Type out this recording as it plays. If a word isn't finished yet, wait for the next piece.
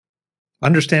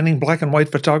Understanding Black and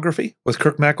White Photography with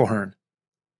Kirk McElhearn.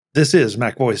 This is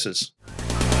Mac Voices.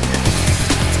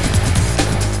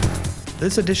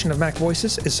 This edition of Mac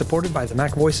Voices is supported by the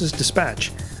Mac Voices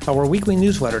Dispatch, our weekly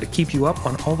newsletter to keep you up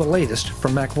on all the latest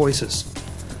from Mac Voices.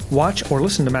 Watch or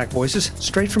listen to Mac Voices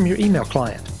straight from your email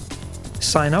client.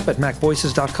 Sign up at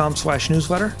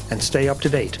macvoices.com/newsletter and stay up to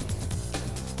date.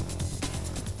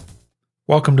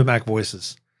 Welcome to Mac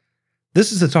Voices.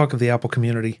 This is the talk of the Apple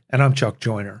community, and I'm Chuck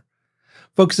Joyner.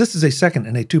 Folks, this is a second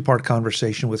in a two-part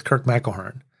conversation with Kirk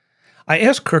McElhearn. I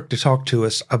asked Kirk to talk to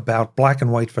us about black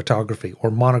and white photography, or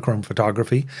monochrome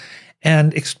photography,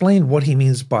 and explain what he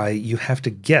means by you have to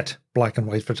get black and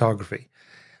white photography.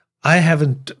 I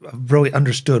haven't really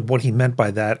understood what he meant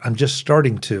by that. I'm just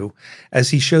starting to, as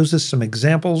he shows us some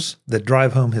examples that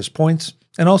drive home his points,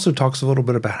 and also talks a little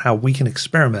bit about how we can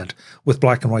experiment with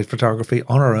black and white photography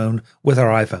on our own with our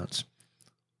iPhones.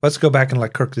 Let's go back and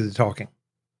let Kirk do the talking.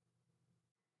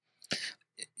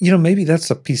 Maybe that's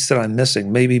the piece that I'm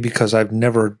missing. Maybe because I've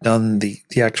never done the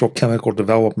actual chemical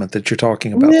development that you're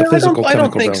talking about. No, the physical I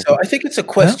don't chemical think so. I think it's a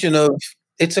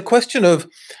question of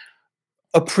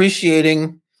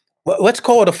appreciating. Let's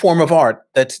call it a form of art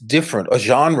that's different, a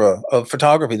genre of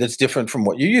photography that's different from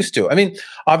what you're used to. I mean,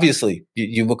 obviously,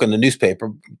 you look in the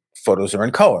newspaper, photos are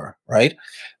in color, right?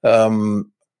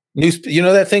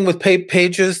 That thing with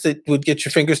pages that would get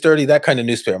your fingers dirty, that kind of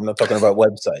newspaper. I'm not talking about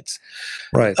websites.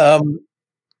 Right.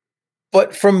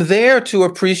 But from there to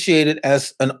appreciate it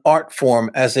as an art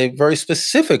form, as a very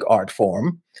specific art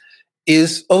form,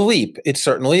 is a leap. It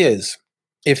certainly is.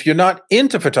 If you're not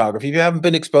into photography, if you haven't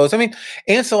been exposed, I mean,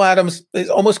 Ansel Adams, it's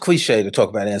almost cliche to talk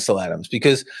about Ansel Adams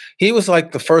because he was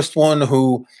like the first one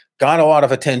who got a lot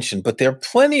of attention, but there are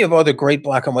plenty of other great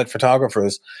black and white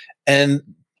photographers and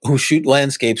who shoot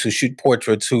landscapes, who shoot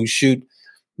portraits, who shoot,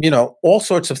 all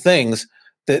sorts of things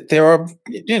that there are,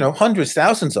 hundreds,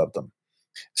 thousands of them.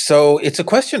 So it's a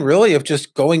question really of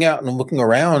just going out and looking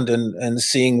around and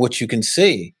seeing what you can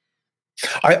see.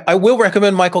 I will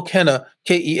recommend Michael Kenna,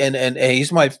 Kenna.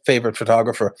 He's my favorite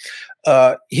photographer.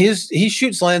 He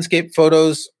shoots landscape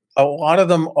photos. A lot of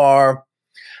them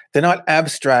they're not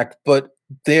abstract, but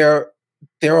there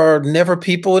are never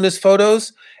people in his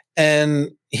photos, and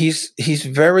he's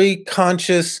very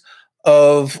conscious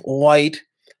of light,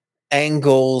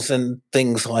 angles, and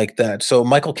things like that. So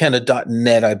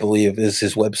michaelkenna.net, I believe, is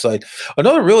his website.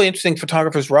 Another really interesting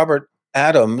photographer is Robert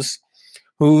Adams,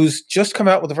 who's just come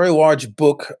out with a very large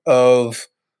book of,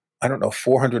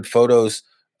 400 photos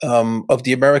of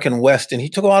the American West. And he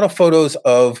took a lot of photos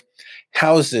of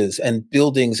houses and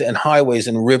buildings and highways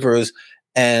and rivers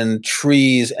and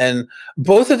trees. And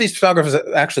both of these photographers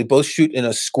actually both shoot in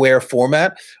a square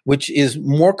format, which is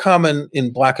more common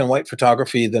in black and white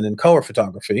photography than in color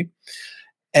photography.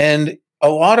 And a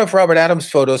lot of Robert Adams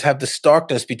photos have the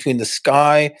starkness between the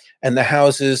sky and the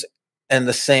houses and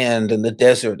the sand and the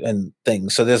desert and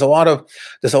things. So there's a lot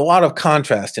of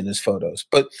contrast in his photos.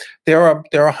 But there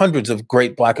are hundreds of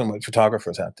great black and white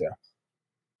photographers out there.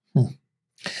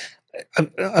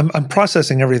 I'm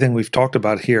processing everything we've talked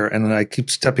about here, and I keep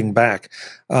stepping back.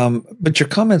 But your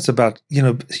comments about,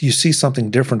 you see something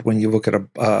different when you look at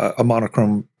a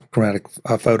monochromatic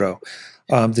photo,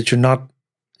 that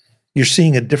you're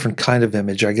seeing a different kind of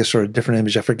image, I guess, or a different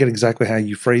image. I forget exactly how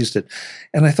you phrased it.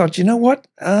 And I thought, you know what?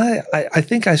 I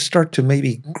think I start to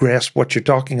maybe grasp what you're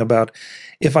talking about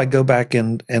if I go back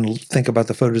and think about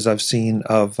the photos I've seen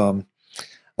of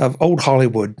old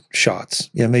Hollywood shots,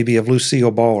 maybe of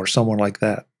Lucille Ball or someone like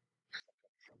that.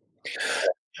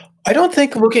 I don't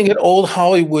think looking at old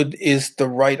Hollywood is the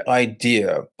right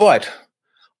idea, but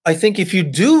I think if you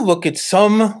do look at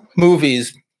some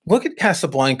movies, look at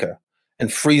Casablanca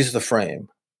and freeze the frame.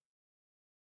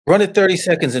 Run it 30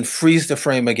 seconds and freeze the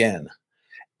frame again.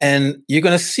 And you're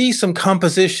going to see some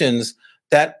compositions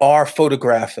that are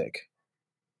photographic.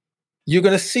 You're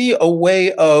going to see a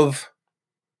way of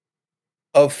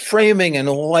framing and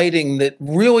lighting that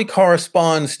really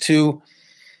corresponds to,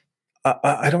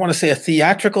 I don't want to say a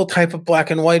theatrical type of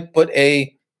black and white, but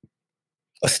a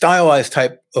stylized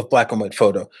type of black and white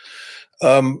photo.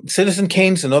 Citizen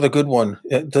Kane's another good one.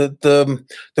 The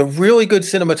really good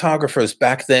cinematographers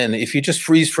back then, if you just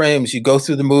freeze frames, you go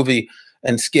through the movie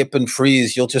and skip and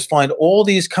freeze, you'll just find all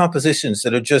these compositions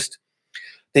that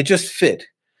they just fit.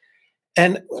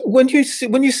 And when you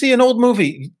see an old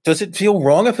movie, does it feel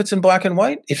wrong if it's in black and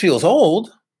white? It feels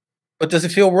old, but does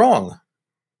it feel wrong?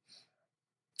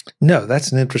 No,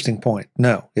 that's an interesting point.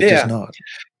 No, it does not.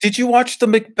 Did you watch the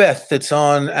Macbeth that's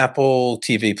on Apple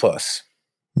TV Plus?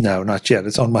 No, not yet.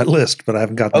 It's on my list, but I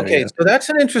haven't gotten there yet. So that's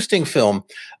an interesting film.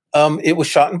 It was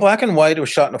shot in black and white. It was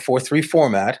shot in a 4:3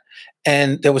 format.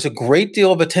 And there was a great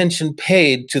deal of attention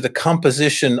paid to the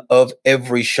composition of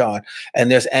every shot. And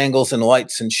there's angles and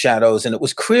lights and shadows. And it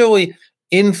was clearly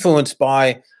influenced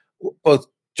by both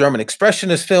German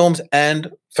expressionist films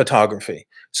and photography.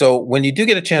 So when you do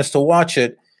get a chance to watch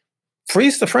it,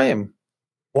 freeze the frame.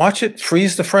 Watch it,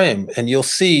 freeze the frame, and you'll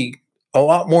see a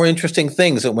lot more interesting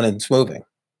things than when it's moving.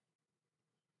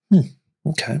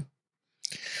 Okay.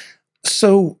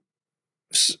 So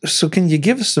can you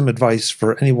give us some advice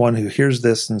for anyone who hears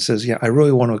this and says, yeah, I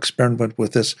really want to experiment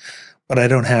with this, but I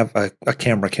don't have a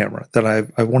camera that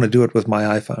I want to do it with my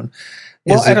iPhone?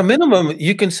 Well, at a minimum,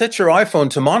 you can set your iPhone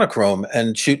to monochrome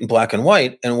and shoot in black and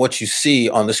white, and what you see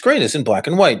on the screen is in black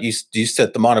and white. You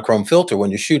set the monochrome filter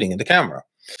when you're shooting in the camera.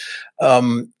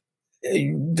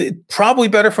 Probably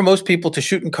better for most people to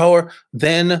shoot in color,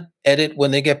 then edit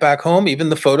when they get back home. Even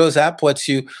the Photos app lets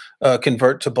you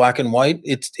convert to black and white.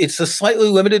 It's a slightly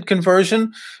limited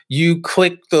conversion. You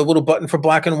click the little button for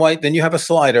black and white, then you have a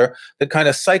slider that kind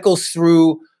of cycles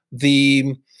through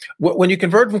when you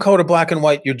convert from color to black and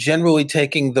white, you're generally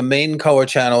taking the main color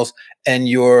channels and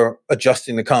you're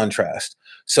adjusting the contrast.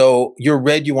 So your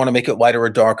red, you want to make it lighter or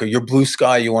darker. Your blue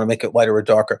sky, you want to make it lighter or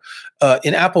darker.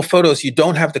 In Apple Photos, you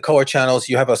don't have the color channels.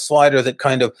 You have a slider that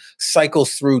kind of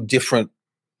cycles through different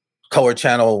color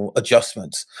channel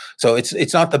adjustments. So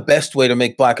it's not the best way to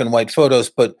make black and white photos,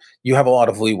 but you have a lot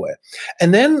of leeway.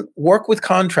 And then work with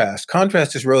contrast.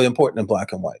 Contrast is really important in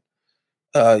black and white.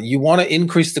 You want to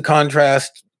increase the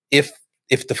contrast if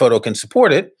the photo can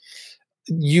support it.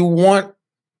 You want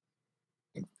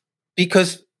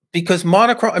because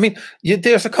monochrome. I mean,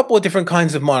 there's a couple of different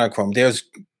kinds of monochrome. There's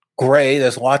gray.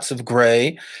 There's lots of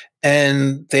gray,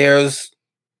 and there's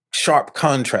sharp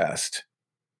contrast.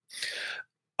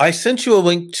 I sent you a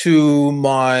link to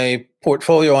my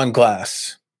portfolio on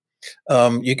glass.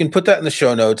 You can put that in the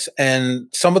show notes, and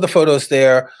some of the photos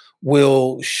there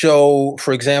will show,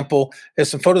 for example, there's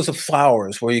some photos of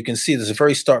flowers where you can see there's a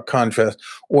very stark contrast,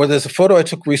 or there's a photo I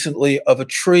took recently of a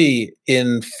tree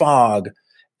in fog,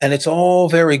 and it's all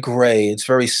very gray. It's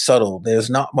very subtle. There's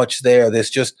not much there.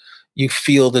 There's just, you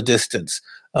feel the distance.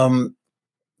 I'm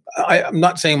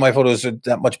not saying my photos are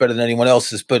that much better than anyone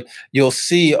else's, but you'll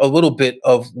see a little bit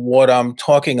of what I'm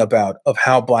talking about, of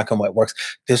how black and white works.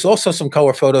 There's also some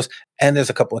color photos, and there's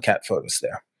a couple of cat photos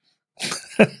there.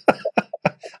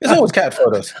 There's always cat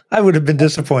photos. I would have been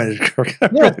disappointed, Kirk.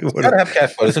 Yeah, you gotta have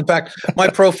cat photos. In fact, my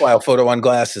profile photo on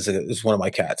glass is one of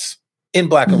my cats in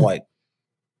black and white.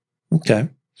 Okay.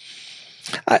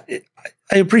 I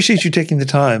appreciate you taking the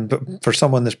time, but for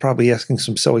someone that's probably asking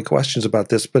some silly questions about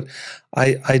this, but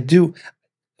I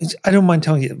don't mind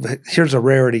telling you, here's a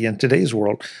rarity in today's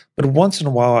world, but once in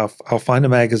a while I'll find a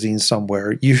magazine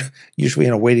somewhere, usually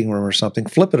in a waiting room or something,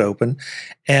 flip it open,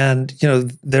 and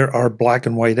there are black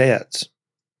and white ads.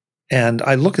 And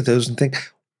I look at those and think,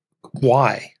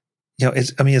 why?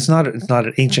 It's not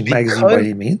an ancient magazine by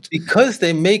any means. Because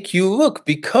they make you look,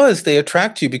 because they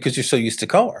attract you, because you're so used to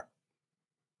color.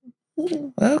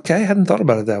 Okay, I hadn't thought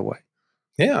about it that way.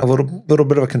 Yeah. A little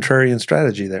bit of a contrarian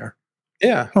strategy there.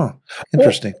 Yeah. Huh.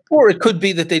 Interesting. Or it could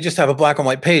be that they just have a black and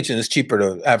white page and it's cheaper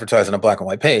to advertise on a black and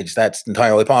white page. That's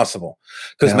entirely possible,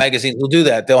 because magazines will do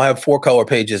that. They'll have 4 color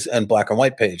pages and black and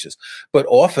white pages. But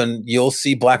often you'll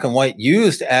see black and white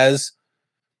used as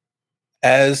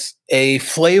a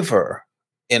flavor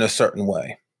in a certain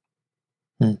way.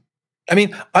 I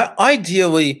mean,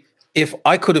 ideally, if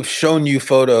I could have shown you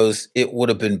photos, it would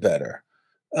have been better.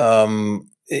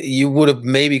 You would have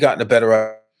maybe gotten a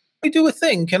better. We do a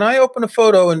thing. Can I open a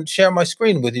photo and share my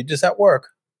screen with you? Does that work?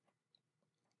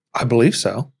 I believe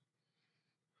so.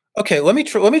 Okay, let me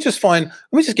just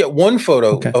get one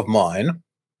photo of mine.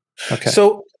 Okay.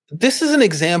 So this is an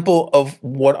example of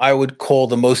what I would call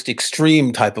the most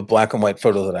extreme type of black and white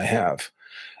photo that I have.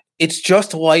 It's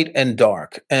just light and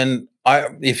dark. And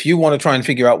if you want to try and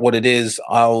figure out what it is,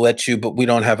 I'll let you, but we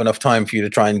don't have enough time for you to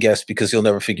try and guess because you'll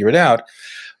never figure it out.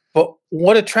 But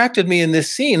what attracted me in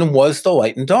this scene was the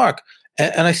light and dark.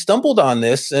 And I stumbled on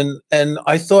this and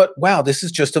I thought, wow, this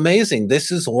is just amazing.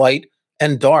 This is light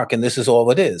and dark, and this is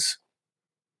all it is.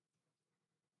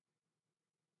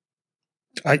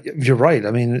 You're right.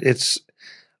 I mean,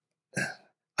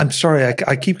 I'm sorry.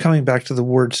 I keep coming back to the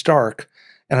word stark,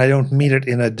 and I don't mean it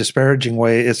in a disparaging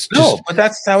way. No, but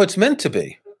that's how it's meant to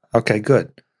be. Okay,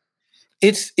 good.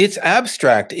 It's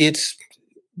abstract. It's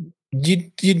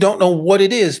you don't know what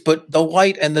it is, but the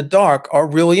light and the dark are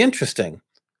really interesting.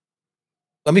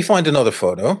 Let me find another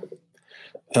photo.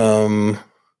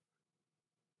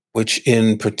 Which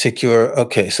in particular,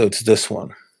 okay, so it's this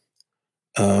one.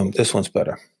 This one's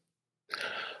better.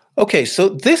 Okay, so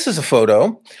this is a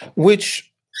photo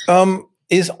which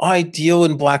is ideal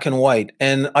in black and white,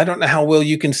 and I don't know how well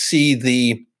you can see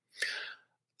the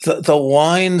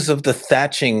lines of the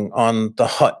thatching on the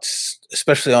huts,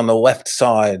 especially on the left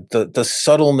side, the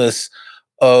subtleness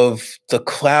of the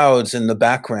clouds in the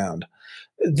background.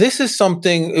 This is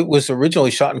something, it was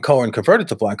originally shot in color and converted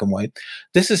to black and white.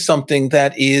 This is something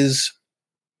that is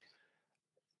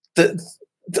the,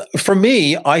 for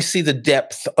me, I see the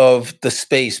depth of the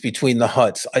space between the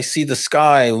huts. I see the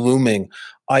sky looming.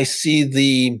 I see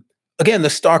again, the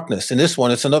starkness. In this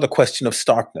one, it's another question of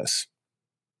starkness.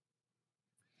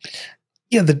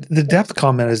 Yeah, the depth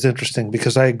comment is interesting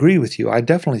because I agree with you. I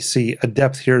definitely see a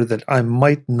depth here that I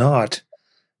might not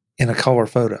in a color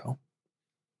photo.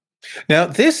 Now,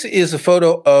 this is a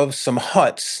photo of some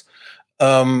huts,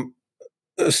 um,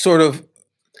 sort of.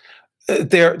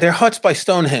 They're huts by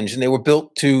Stonehenge, and they were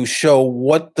built to show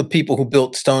what the people who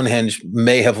built Stonehenge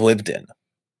may have lived in.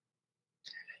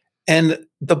 And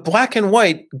the black and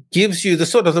white gives you the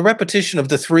sort of the repetition of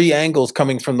the three angles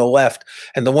coming from the left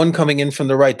and the one coming in from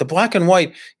the right. The black and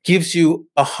white gives you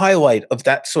a highlight of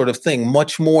that sort of thing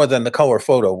much more than the color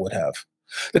photo would have.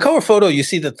 The color photo, you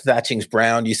see that the thatching's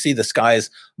brown, you see the sky is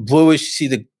bluish, you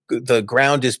see the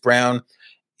ground is brown.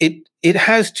 It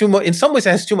has too much. In some ways,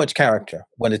 it has too much character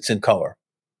when it's in color.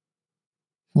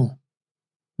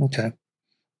 Okay.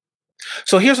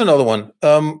 So here's another one.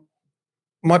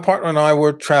 My partner and I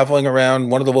were traveling around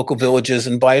one of the local villages,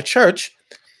 and by a church,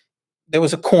 there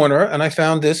was a corner, and I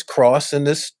found this cross and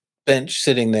this bench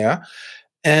sitting there.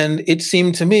 And it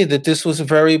seemed to me that this was a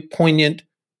very poignant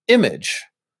image.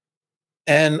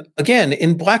 And again,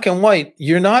 in black and white,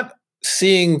 you're not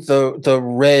seeing the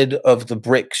red of the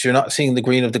bricks, you're not seeing the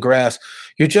green of the grass.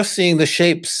 You're just seeing the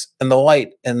shapes and the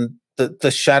light and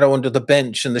the shadow under the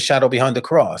bench and the shadow behind the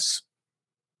cross.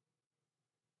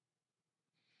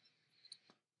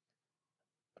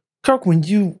 Kirk, when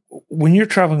you're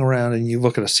traveling around and you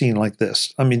look at a scene like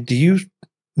this, I mean, do you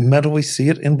mentally see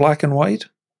it in black and white?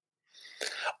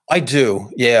 I do.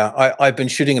 Yeah. I've been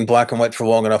shooting in black and white for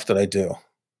long enough that I do.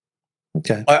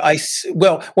 Okay.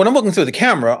 Well, when I'm looking through the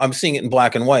camera, I'm seeing it in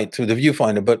black and white through the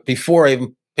viewfinder. But before I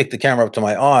even pick the camera up to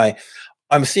my eye,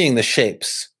 I'm seeing the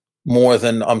shapes more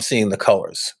than I'm seeing the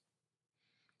colors.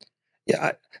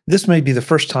 Yeah. This may be the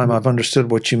first time I've understood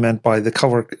what you meant by the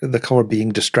color being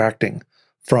distracting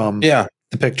from Yeah.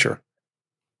 the picture.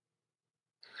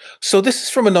 So this is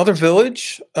from another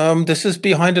village. This is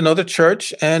behind another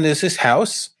church, and is this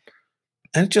house.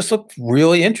 And it just looked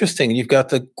really interesting. You've got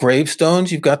the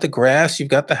gravestones, you've got the grass, you've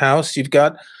got the house, you've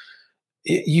got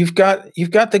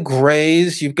the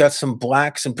grays, you've got some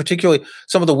blacks, and particularly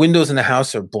some of the windows in the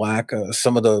house are black.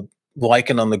 Some of the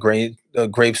lichen on the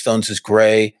gravestones is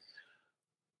gray.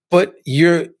 But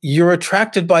you're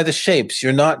attracted by the shapes.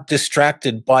 You're not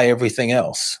distracted by everything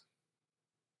else.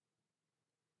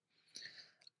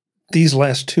 These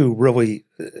last two really,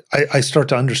 I start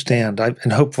to understand,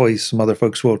 and hopefully some other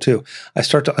folks will too. I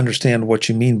start to understand what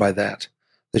you mean by that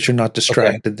you're not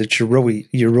distracted, okay. That you're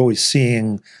really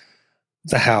seeing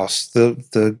the house,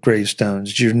 the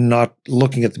gravestones. You're not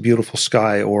looking at the beautiful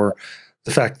sky or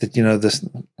the fact that, this,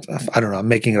 I don't know, I'm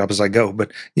making it up as I go,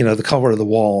 but, the color of the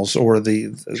walls or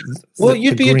well,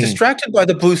 you'd be distracted by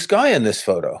the blue sky in this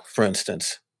photo, for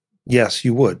instance. Yes,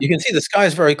 you would. You can see the sky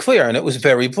is very clear, and it was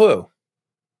very blue.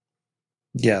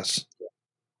 Yes.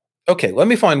 Okay, let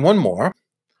me find one more.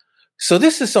 So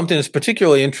this is something that's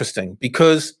particularly interesting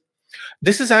because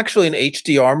this is actually an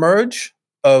HDR merge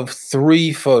of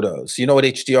 3 photos. You know what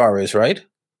HDR is, right?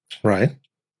 Right.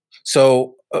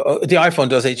 So the iPhone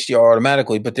does HDR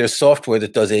automatically, but there's software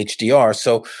that does HDR.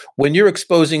 So when you're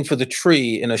exposing for the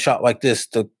tree in a shot like this,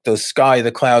 the sky,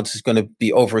 the clouds is going to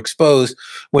be overexposed.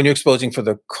 When you're exposing for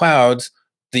the clouds,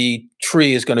 the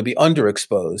tree is going to be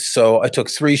underexposed. So I took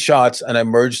 3 shots and I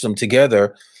merged them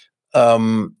together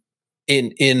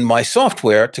in my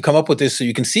software to come up with this, so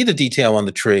you can see the detail on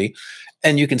the tree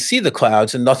and you can see the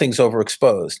clouds and nothing's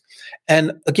overexposed.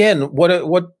 And again, what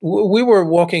we were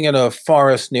walking in a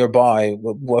forest nearby,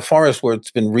 a forest where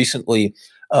it's been recently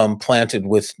planted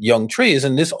with young trees,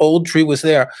 and this old tree was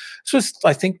there. This was,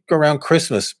 I think, around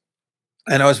Christmas,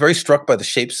 and I was very struck by the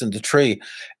shapes in the tree.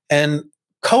 And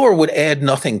color would add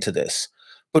nothing to this,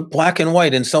 but black and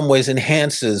white in some ways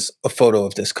enhances a photo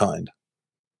of this kind.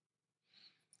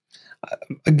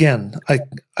 Again,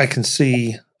 I can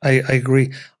see. I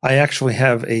agree. I actually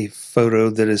have a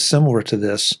photo that is similar to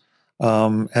this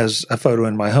as a photo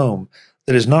in my home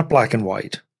that is not black and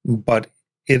white, but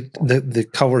the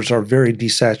colors are very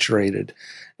desaturated,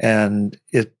 and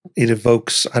it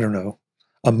evokes, I don't know,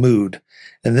 a mood,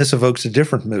 and this evokes a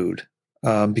different mood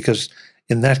because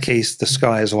in that case, the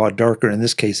sky is a lot darker. In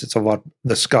this case,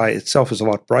 the sky itself is a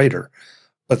lot brighter.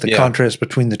 But the contrast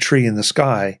between the tree and the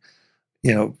sky,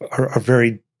 are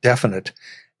very definite.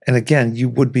 And again, you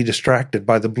would be distracted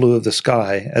by the blue of the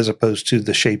sky as opposed to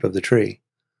the shape of the tree.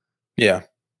 Yeah.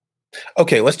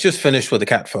 Okay, let's just finish with a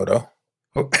cat photo.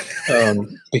 Oh.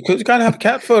 Because you gotta have a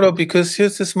cat photo because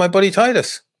this is my buddy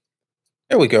Titus.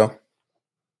 There we go.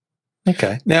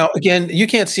 Okay. Now, again, you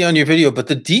can't see on your video, but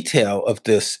the detail of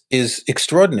this is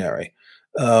extraordinary.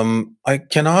 Does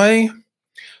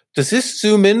this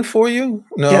zoom in for you?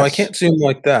 No, Yes. I can't zoom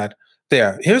like that.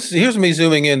 There. Here's me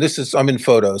zooming in. I'm in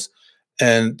photos,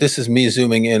 and this is me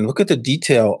zooming in. Look at the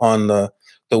detail on the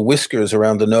whiskers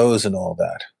around the nose and all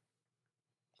that.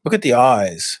 Look at the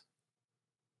eyes.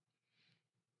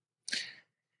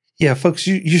 Yeah, folks,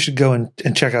 you should go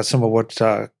and check out some of what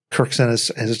Kirk sent us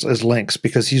as links,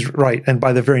 because he's right. And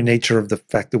by the very nature of the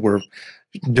fact that we're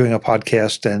doing a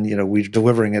podcast and we're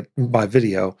delivering it by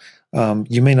video,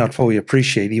 you may not fully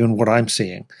appreciate even what I'm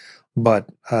seeing. But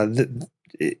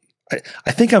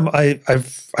I think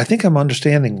I'm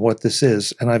understanding what this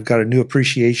is, and I've got a new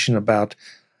appreciation about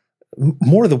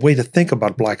more of the way to think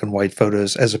about black and white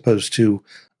photos as opposed to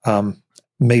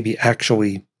maybe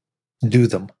actually do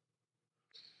them.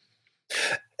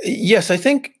 Yes, I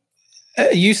think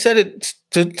you said it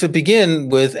to begin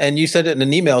with, and you said it in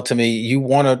an email to me. You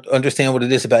want to understand what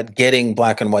it is about getting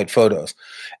black and white photos.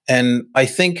 And I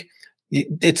think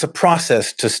it's a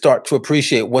process to start to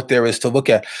appreciate what there is to look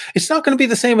at. It's not going to be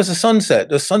the same as a sunset.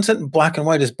 The sunset in black and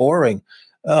white is boring,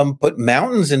 but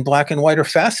mountains in black and white are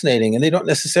fascinating, and they don't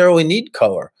necessarily need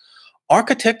color.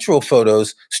 Architectural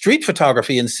photos, street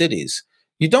photography in cities,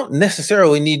 you don't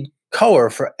necessarily need color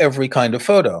for every kind of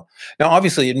photo. Now,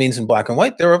 obviously, it means in black and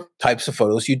white, there are types of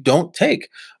photos you don't take.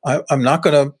 I'm not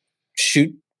going to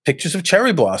shoot pictures of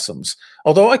cherry blossoms,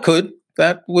 although I could.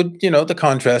 That would, the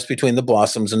contrast between the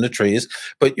blossoms and the trees,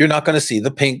 but you're not going to see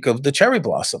the pink of the cherry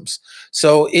blossoms.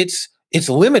 So it's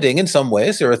limiting in some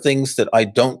ways. There are things that I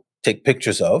don't take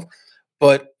pictures of,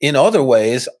 but in other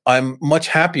ways, I'm much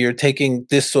happier taking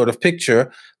this sort of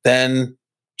picture than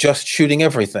just shooting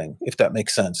everything, if that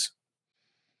makes sense.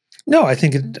 No, I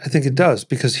think it does,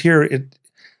 because here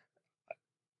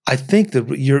I think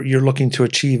that you're looking to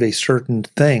achieve a certain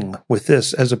thing with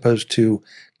this as opposed to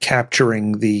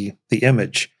capturing the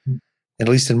image. At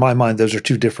least in my mind, those are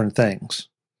two different things.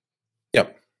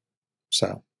 Yep.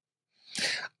 So,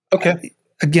 okay.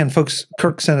 Again, folks,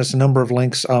 Kirk sent us a number of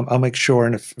links. I'll make sure,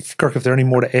 and if Kirk, if there are any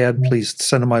more to add, please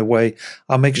send them my way.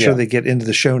 I'll make sure they get into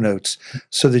the show notes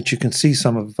so that you can see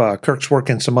some of Kirk's work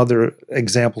and some other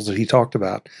examples that he talked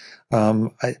about.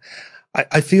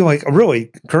 I feel like, really,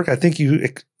 Kirk, I think you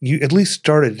at least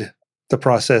started the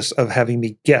process of having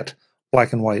me get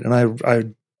black and white, and I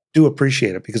do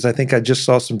appreciate it, because I think I just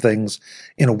saw some things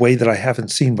in a way that I haven't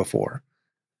seen before.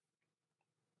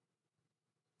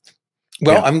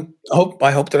 Well, I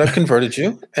hope that I've converted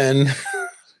you, and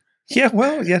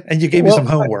and you gave me some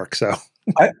homework. So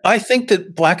I think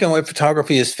that black and white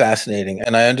photography is fascinating,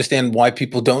 and I understand why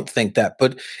people don't think that.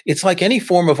 But it's like any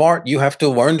form of art; you have to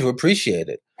learn to appreciate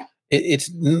it.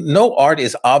 It's no art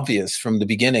is obvious from the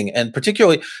beginning, and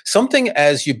particularly something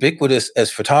as ubiquitous as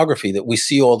photography that we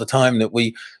see all the time. That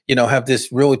we, have this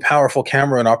really powerful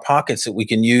camera in our pockets that we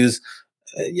can use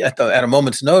at a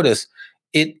moment's notice.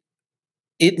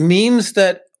 It means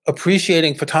that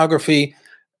appreciating photography,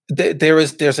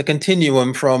 there's a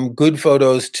continuum from good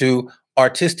photos to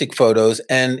artistic photos,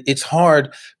 and it's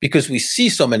hard because we see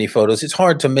so many photos. It's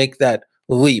hard to make that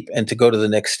leap and to go to the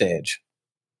next stage.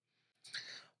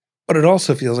 But it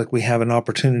also feels like we have an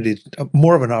opportunity,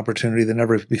 more of an opportunity than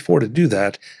ever before, to do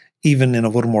that, even in a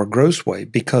little more gross way,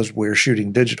 because we're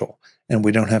shooting digital and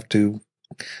we don't have to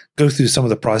go through some of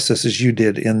the processes you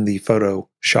did in the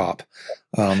Photoshop.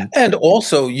 And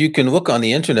also, you can look on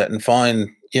the internet and find,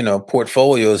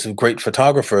 portfolios of great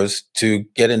photographers to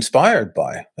get inspired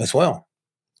by as well.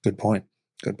 Good point.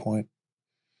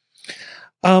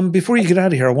 Before you get out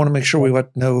of here, I want to make sure we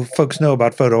let folks know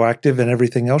about PhotoActive and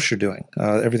everything else you're doing,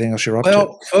 everything else you're up to.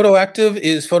 Well, PhotoActive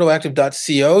is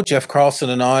photoactive.co. Jeff Carlson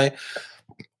and I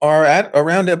are at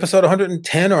around episode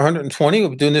 110 or 120. We've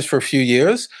been doing this for a few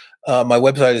years. My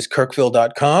website is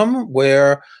kirkville.com,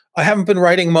 where I haven't been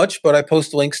writing much, but I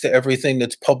post links to everything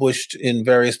that's published in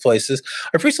various places.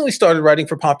 I've recently started writing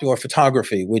for Popular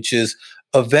Photography, which is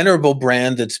a venerable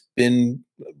brand that's been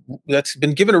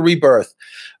given a rebirth.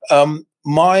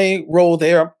 My role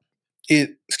there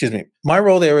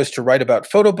is to write about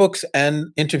photo books and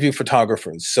interview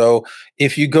photographers. So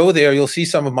if you go there, you'll see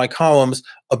some of my columns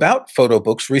about photo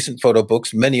books, recent photo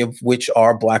books, many of which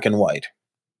are black and white.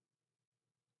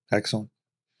 Excellent.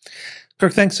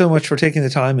 Kirk, thanks so much for taking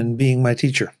the time and being my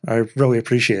teacher. I really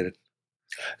appreciate it.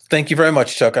 Thank you very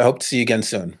much, Chuck. I hope to see you again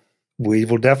soon. We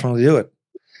will definitely do it.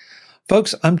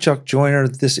 Folks, I'm Chuck Joiner.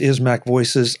 This is Mac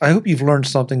Voices. I hope you've learned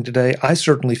something today. I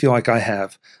certainly feel like I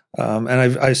have. And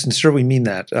I sincerely mean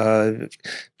that.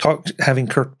 Having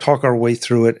Kirk talk our way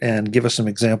through it and give us some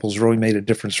examples really made a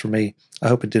difference for me. I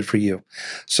hope it did for you.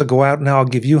 So go out now. I'll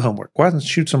give you homework. Go out and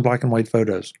shoot some black and white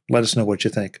photos. Let us know what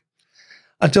you think.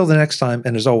 Until the next time,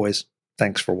 and as always,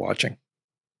 thanks for watching.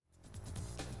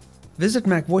 Visit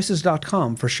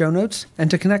MacVoices.com for show notes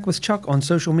and to connect with Chuck on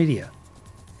social media.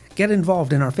 Get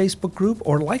involved in our Facebook group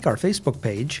or like our Facebook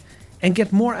page, and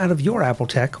get more out of your Apple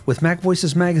tech with Mac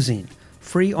Voices Magazine,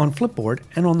 free on Flipboard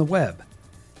and on the web.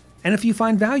 And if you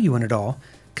find value in it all,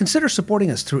 consider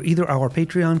supporting us through either our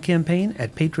Patreon campaign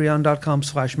at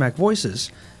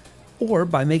patreon.com/MacVoices or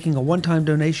by making a one-time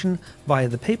donation via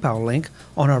the PayPal link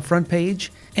on our front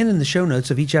page and in the show notes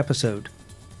of each episode.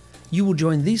 You will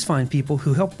join these fine people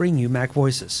who help bring you Mac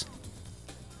Voices.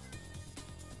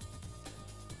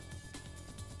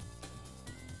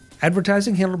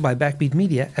 Advertising handled by Backbeat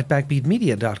Media at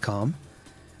backbeatmedia.com.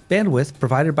 Bandwidth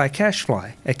provided by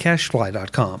CacheFly at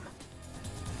cachefly.com.